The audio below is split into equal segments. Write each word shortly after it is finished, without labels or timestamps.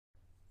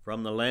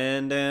From the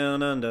land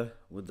down under,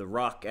 with the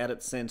rock at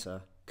its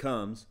centre,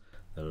 comes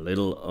the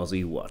little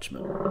Aussie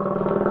watchman.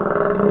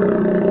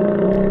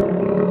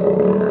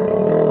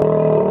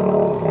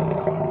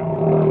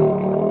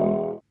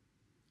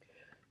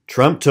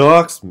 Trump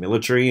talks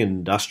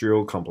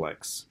military-industrial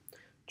complex.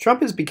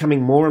 Trump is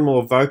becoming more and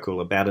more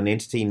vocal about an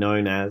entity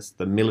known as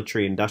the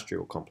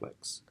military-industrial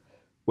complex.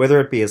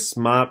 Whether it be a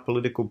smart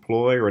political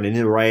ploy or an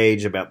inner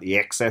rage about the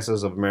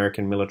excesses of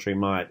American military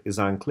might is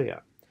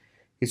unclear.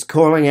 His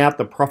calling out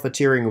the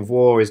profiteering of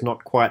war is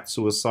not quite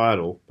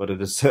suicidal, but it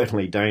is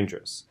certainly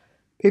dangerous.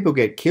 People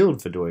get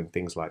killed for doing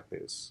things like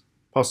this,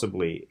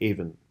 possibly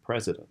even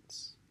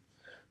presidents.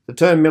 The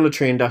term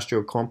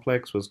military-industrial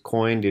complex was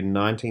coined in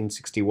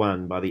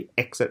 1961 by the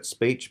exit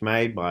speech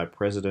made by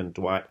President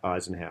Dwight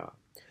Eisenhower.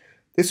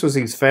 This was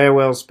his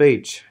farewell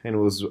speech, and it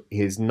was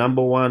his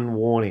number one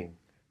warning.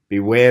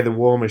 Beware the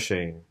war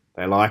machine.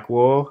 They like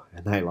war,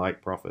 and they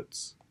like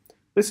profits.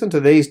 Listen to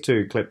these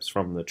two clips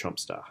from the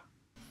Trumster.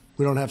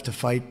 We don't have to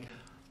fight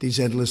these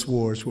endless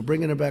wars. We're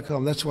bringing it back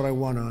home. That's what I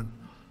want on.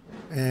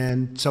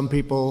 And some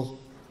people,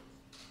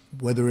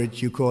 whether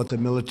you call it the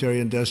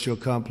military-industrial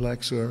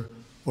complex or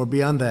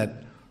beyond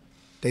that,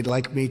 they'd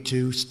like me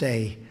to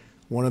stay.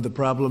 One of the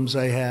problems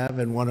I have,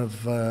 and one of,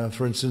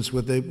 for instance,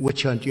 with the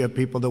witch hunt, you have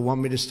people that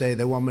want me to stay.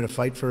 They want me to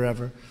fight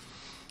forever.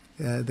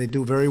 They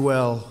do very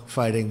well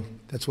fighting.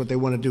 That's what they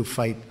want to do,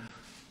 fight.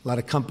 A lot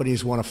of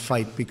companies want to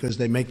fight because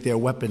they make their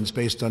weapons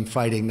based on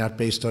fighting, not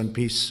based on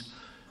peace.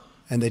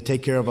 And they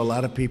take care of a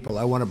lot of people.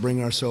 I want to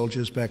bring our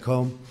soldiers back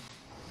home.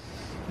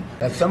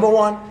 That's number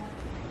one.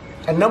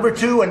 And number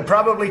two, and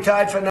probably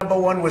tied for number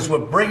one, was we're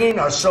bringing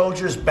our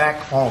soldiers back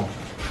home.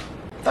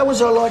 That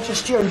was our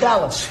largest year in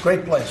Dallas.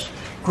 Great place.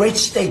 Great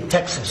state,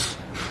 Texas.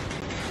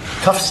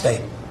 Tough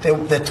state.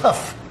 They're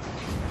tough.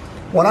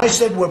 When I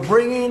said we're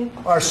bringing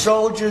our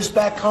soldiers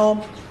back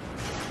home,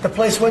 the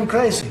place went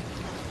crazy.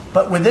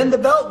 But within the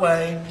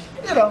Beltway,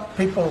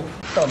 people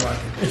don't like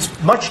it.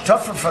 It's much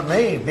tougher for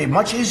me. It'd be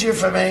much easier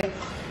for me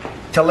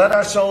to let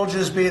our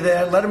soldiers be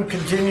there, let them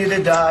continue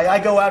to die. I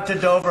go out to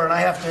Dover and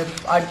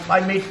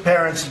I meet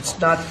parents. It's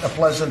not a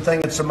pleasant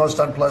thing. It's the most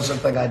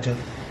unpleasant thing I do.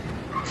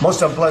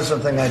 Most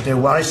unpleasant thing I do.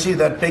 When I see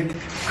that big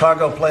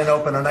cargo plane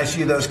open and I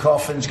see those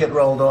coffins get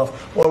rolled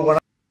off, or when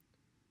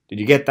Did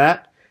you get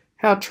that?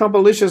 How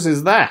Trujmpilicious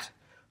is that?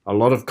 A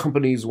lot of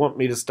companies want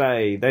me to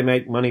stay. They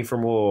make money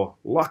from war.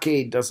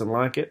 Lockheed doesn't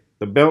like it.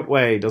 The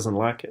Beltway doesn't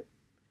like it.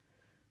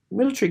 The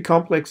military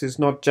complex is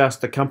not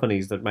just the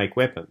companies that make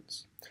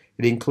weapons.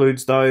 It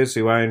includes those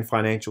who own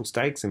financial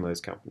stakes in those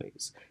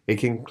companies.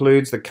 It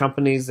includes the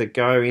companies that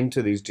go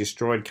into these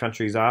destroyed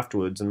countries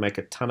afterwards and make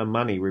a ton of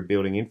money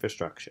rebuilding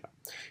infrastructure.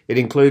 It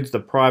includes the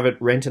private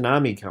rent and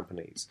army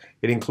companies.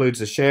 It includes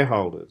the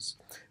shareholders.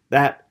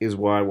 That is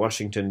why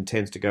Washington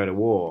intends to go to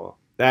war.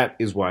 That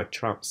is why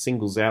Trump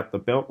singles out the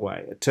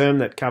Beltway, a term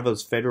that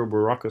covers federal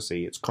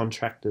bureaucracy, its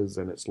contractors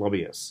and its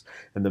lobbyists,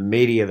 and the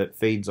media that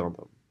feeds on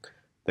them.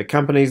 The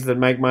companies that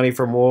make money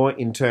from war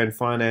in turn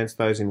finance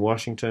those in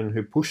Washington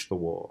who push the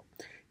war.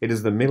 It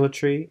is the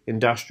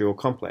military-industrial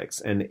complex,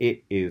 and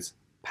it is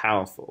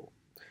powerful.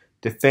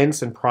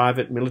 Defense and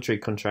private military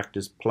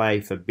contractors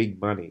play for big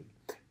money,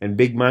 and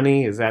big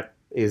money is at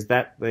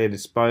their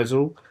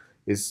disposal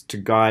is to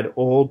guide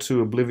all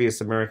too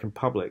oblivious American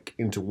public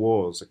into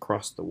wars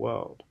across the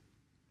world.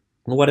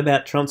 And what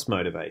about Trump's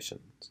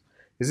motivations?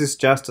 Is this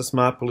just a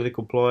smart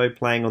political ploy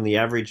playing on the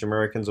average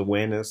American's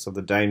awareness of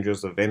the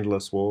dangers of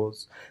endless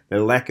wars,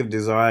 their lack of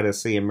desire to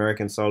see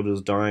American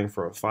soldiers dying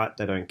for a fight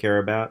they don't care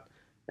about,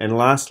 and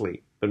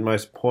lastly, but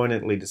most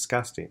poignantly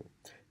disgusting,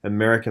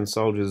 American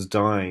soldiers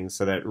dying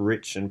so that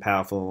rich and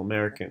powerful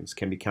Americans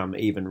can become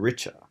even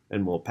richer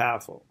and more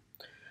powerful?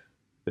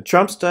 The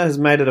Trumpster has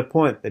made it a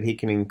point that he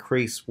can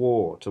increase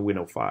war to win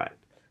a fight,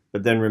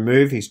 but then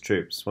remove his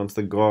troops once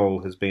the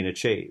goal has been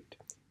achieved.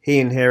 He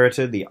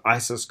inherited the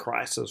ISIS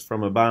crisis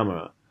from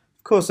Obama.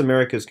 Of course,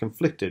 America is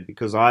conflicted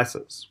because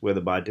ISIS, whether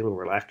by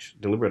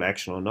deliberate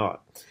action or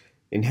not,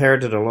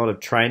 inherited a lot of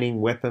training,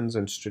 weapons,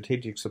 and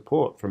strategic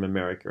support from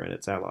America and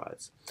its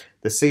allies.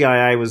 The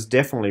CIA was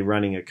definitely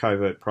running a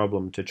covert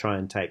problem to try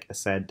and take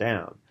Assad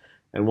down,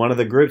 and one of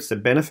the groups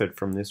that benefited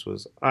from this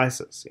was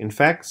ISIS. In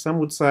fact, some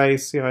would say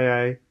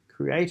CIA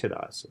created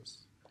ISIS.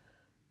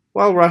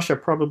 While Russia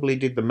probably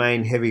did the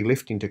main heavy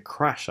lifting to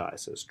crush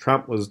ISIS,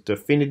 Trump was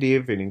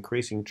definitive in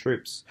increasing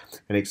troops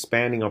and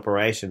expanding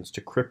operations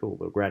to cripple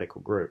the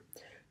radical group.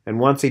 And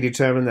once he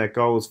determined that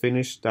goal was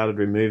finished, started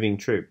removing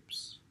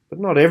troops.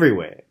 But not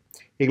everywhere.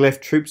 He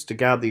left troops to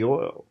guard the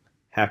oil.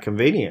 How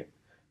convenient,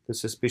 the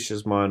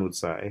suspicious mind would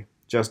say.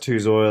 Just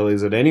whose oil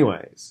is it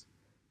anyways?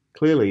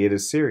 Clearly it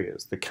is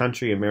serious. The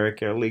country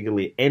America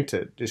illegally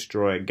entered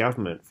destroy a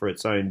government for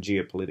its own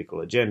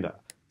geopolitical agenda.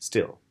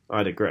 Still,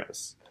 I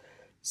digress.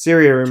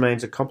 Syria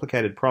remains a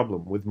complicated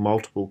problem with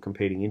multiple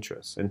competing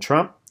interests, and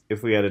Trump,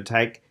 if we are to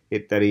take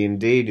it that he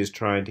indeed is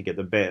trying to get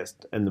the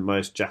best and the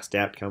most just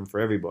outcome for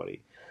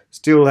everybody,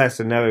 still has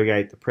to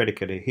navigate the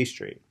predicate of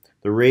history.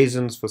 The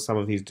reasons for some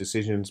of his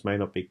decisions may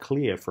not be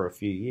clear for a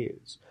few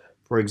years.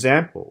 For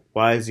example,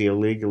 why is he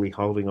illegally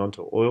holding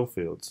onto oil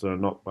fields that are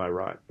not by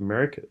right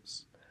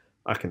America's?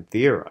 I can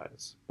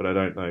theorize, but I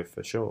don't know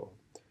for sure.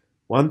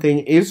 One thing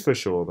is for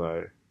sure,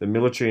 though, the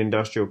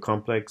military-industrial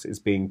complex is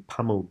being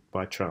pummeled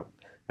by Trump,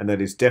 and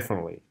that is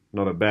definitely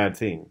not a bad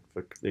thing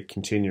for the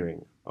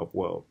continuing of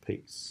world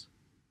peace.